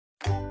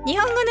日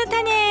本語の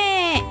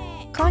種。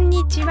こん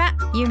にちは、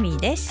ゆみ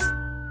です。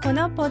こ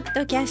のポッ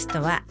ドキャス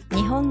トは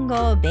日本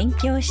語を勉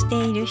強し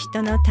ている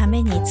人のた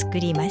めに作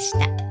りました。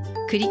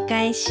繰り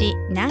返し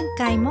何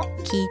回も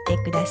聞いて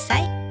くださ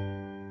い。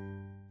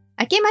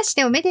明けまし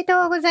ておめで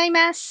とうござい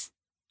ます。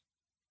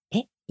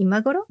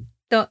今頃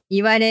と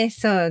言われ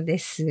そうで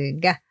す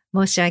が、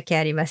申し訳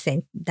ありませ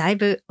ん。だい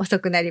ぶ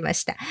遅くなりま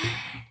した。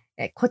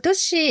今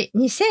年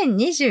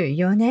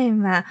2024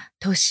年は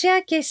年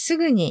明けす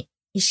ぐに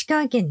石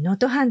川県能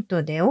登半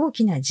島で大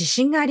きな地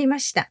震がありま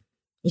した。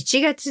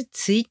1月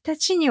1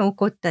日に起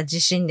こった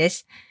地震で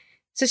す。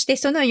そして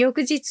その翌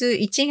日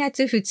1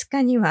月2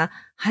日には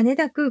羽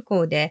田空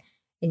港で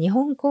日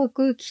本航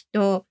空機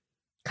と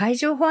海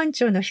上保安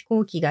庁の飛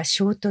行機が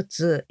衝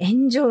突、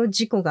炎上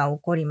事故が起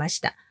こりま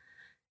した。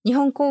日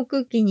本航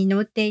空機に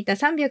乗っていた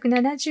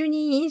370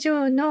人以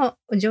上の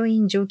乗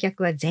員乗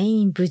客は全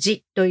員無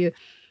事という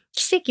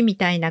奇跡み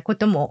たいなこ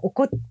とも起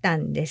こった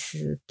んで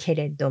すけ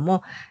れど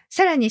も、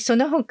さらにそ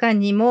の他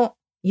にも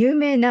有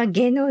名な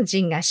芸能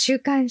人が週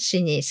刊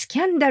誌にスキ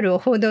ャンダルを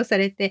報道さ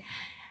れて、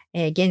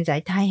現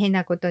在大変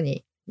なこと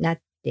にな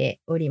っ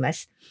ておりま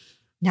す。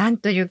なん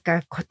という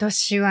か今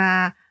年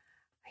は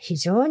非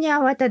常に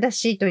慌ただ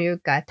しいという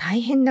か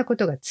大変なこ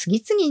とが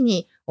次々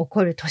に起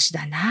こる年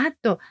だな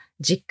と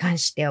実感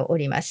してお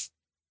ります。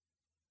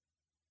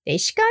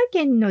石川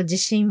県の地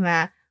震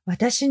は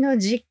私の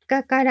実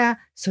家から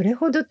それ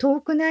ほど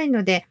遠くない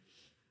ので、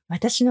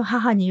私の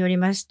母により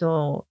ます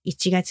と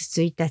1月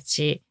1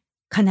日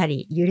かな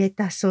り揺れ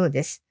たそう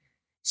です。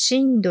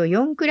震度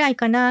4くらい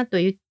かなと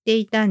言って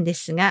いたんで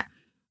すが、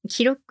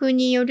記録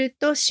による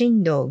と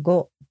震度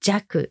5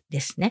弱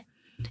ですね。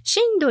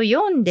震度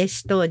4で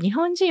すと日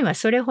本人は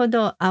それほ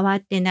ど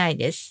慌てない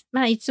です。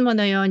いつも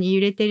のように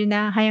揺れてる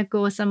な、早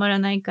く収まら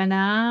ないか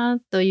な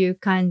という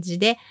感じ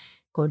で、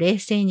冷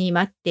静に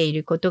待ってい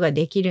ることが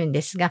できるん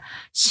ですが、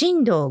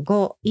震度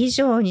5以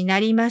上にな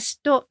ります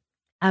と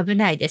危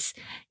ないです。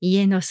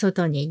家の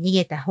外に逃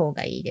げた方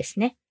がいいです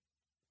ね。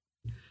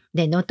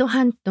で、能登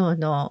半島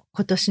の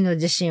今年の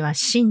地震は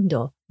震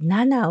度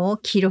7を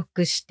記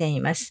録して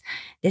います。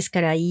ですか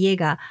ら家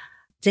が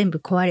全部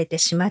壊れて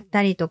しまっ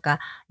たりとか、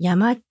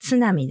山津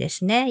波で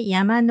すね。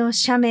山の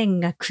斜面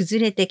が崩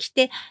れてき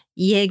て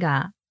家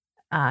が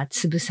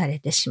潰され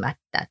てしまっ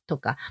たと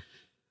か、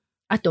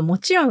あとも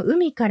ちろん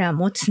海から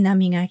も津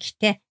波が来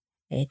て、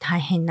大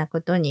変な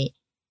ことに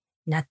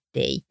なっ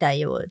ていた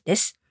ようで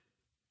す。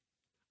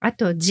あ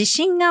と地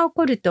震が起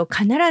こると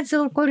必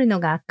ず起こるの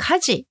が火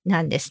事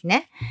なんです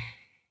ね。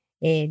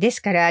で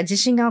すから地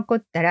震が起こっ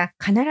たら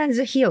必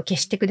ず火を消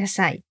してくだ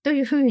さいと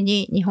いうふう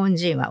に日本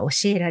人は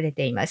教えられ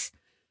ています。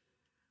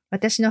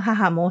私の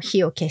母も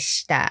火を消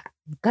した、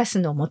ガス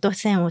の元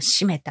栓を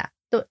閉めた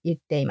と言っ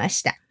ていま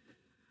した。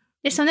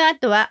で、その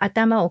後は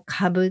頭を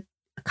か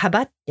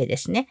ばってで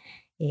すね、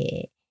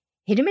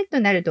ヘルメット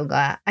など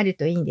がある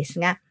といいんです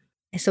が、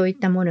そういっ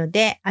たもの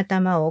で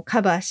頭を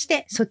カバーし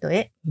て外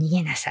へ逃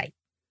げなさい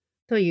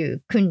とい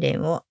う訓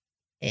練を、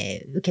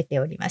受けて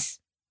おりま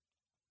す。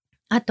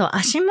あと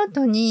足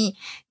元に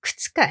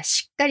靴か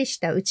しっかりし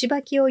た内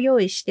履きを用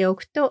意してお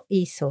くと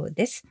いいそう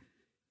です。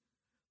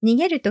逃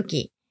げると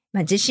き、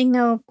地震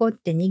が起こっ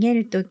て逃げ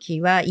るとき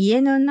は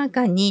家の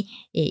中に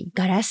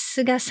ガラ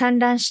スが散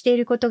乱してい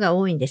ることが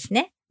多いんです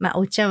ね。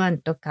お茶碗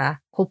と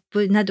かコッ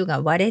プなど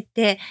が割れ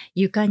て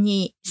床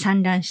に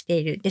散乱して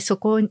いる。で、そ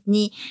こ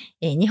に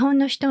日本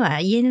の人は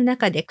家の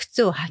中で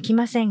靴を履き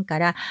ませんか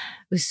ら、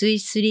薄い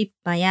スリッ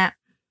パや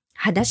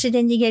裸足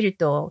で逃げる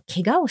と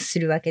怪我をす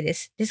るわけで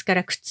す。ですか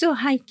ら靴を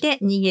履いて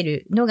逃げ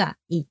るのが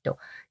いいと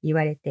言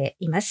われて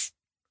います。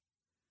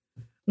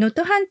能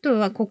登半島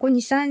はここ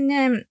 2,3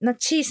 年の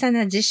小さ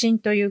な地震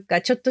というか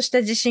ちょっとし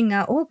た地震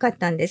が多かっ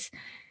たんです。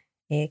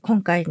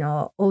今回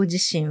の大地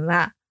震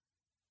は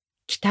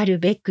来る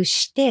べく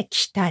して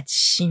来た地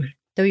震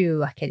という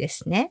わけで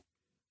すね。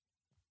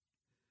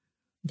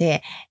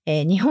で、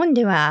日本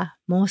では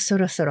もうそ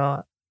ろそ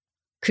ろ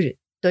来る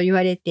と言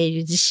われてい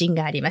る地震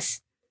がありま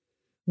す。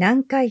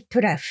南海ト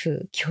ラ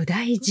フ巨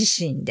大地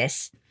震で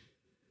す。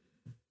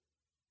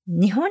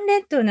日本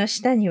列島の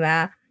下に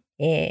は、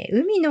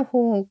海の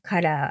方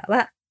から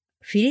は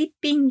フィリ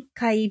ピン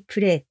海プ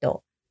レー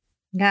ト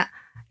が、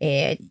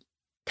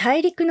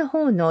大陸の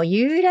方の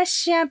ユーラ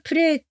シアプ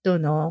レート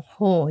の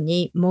方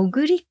に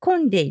潜り込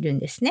んでいるん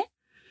ですね。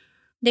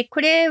で、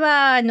これ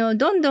は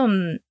どんど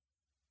ん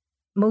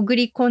潜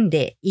り込ん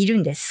でいる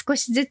んです。少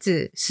しず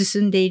つ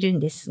進んでいるん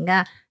です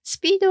が、ス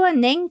ピードは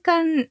年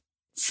間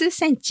数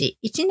センチ、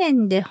1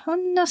年でほ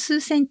んの数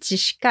センチ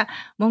しか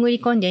潜り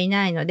込んでい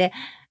ないので、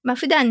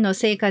普段の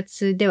生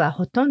活では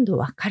ほとんど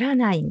わから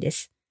ないんで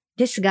す。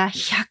ですが、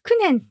100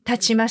年経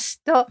ちま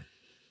すと、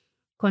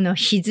この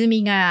歪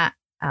みが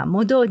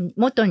元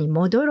に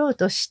戻ろう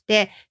とし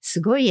て、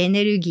すごいエ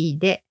ネルギー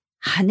で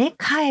跳ね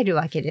返る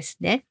わけです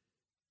ね。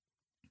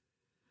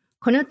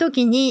この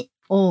時に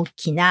大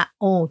きな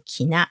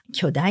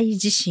巨大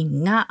地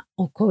震が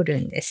起こ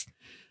るんです。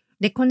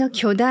で、この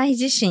巨大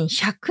地震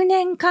100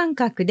年間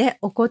隔で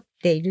起こっ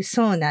ている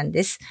そうなん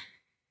です。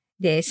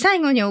で、最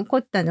後に起こ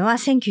ったのは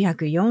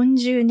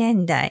1940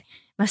年代。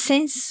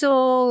戦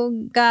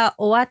争が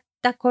終わっ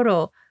た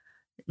頃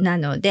な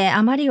ので、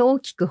あまり大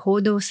きく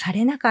報道さ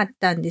れなかっ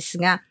たんです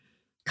が、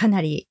か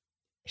なり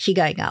被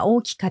害が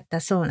大きかった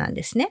そうなん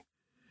ですね。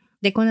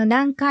で、この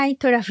南海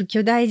トラフ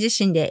巨大地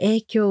震で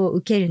影響を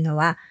受けるの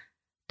は、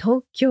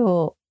東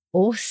京、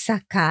大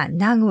阪、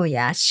名古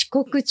屋、四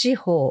国地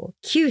方、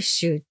九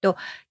州と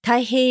太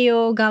平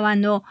洋側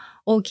の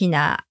大き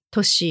な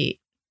都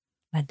市、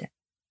太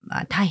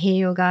平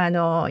洋側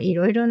のい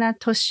ろいろな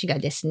都市が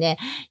ですね、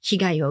被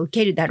害を受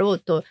けるだろう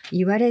と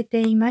言われて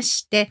いま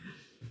して、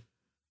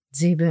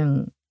随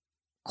分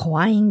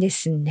怖いんで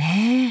す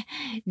ね。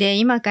で、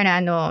今から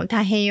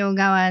太平洋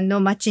側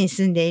の町に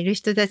住んでいる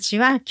人たち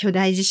は、巨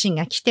大地震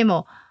が来て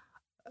も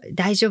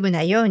大丈夫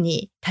なよう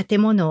に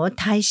建物を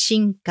耐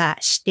震化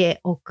し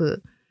てお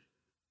く。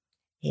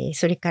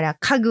それから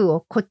家具を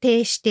固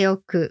定してお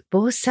く。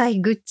防災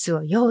グッズ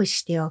を用意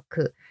してお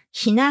く。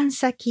避難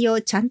先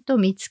をちゃんと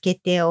見つけ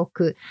てお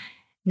く。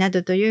な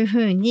どというふ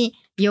うに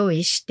用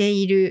意して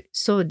いる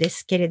そうで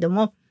すけれど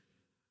も、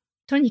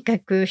とにか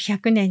く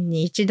100年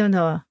に一度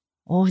の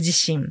大地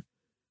震。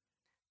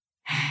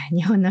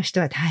日本の人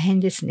は大変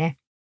ですね。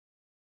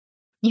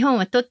日本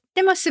はとっ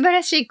ても素晴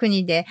らしい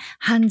国で、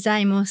犯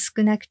罪も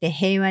少なくて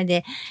平和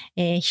で、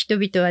人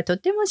々はと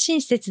ても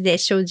親切で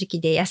正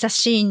直で優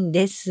しいん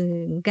で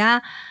す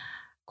が、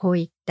こう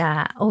いっ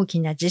た大き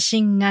な地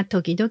震が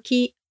時々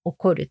起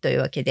こるとい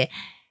うわけで、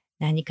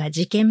何か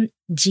時限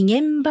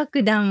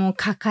爆弾を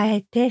抱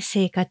えて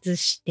生活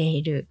して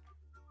いる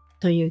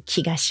という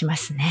気がしま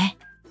すね。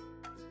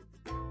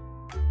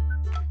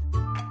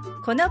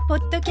このポ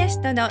ッドキャス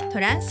トの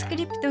トランスク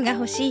リプトが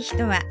欲しい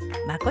人は、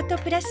まこと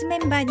プラスメ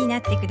ンバーにな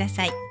ってくだ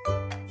さい。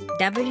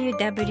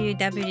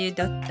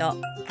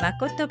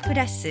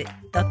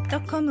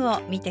www.makotoplus.com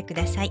を見てく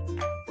ださい。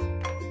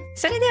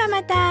それでは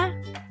また。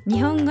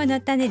日本語の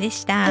種で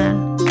した。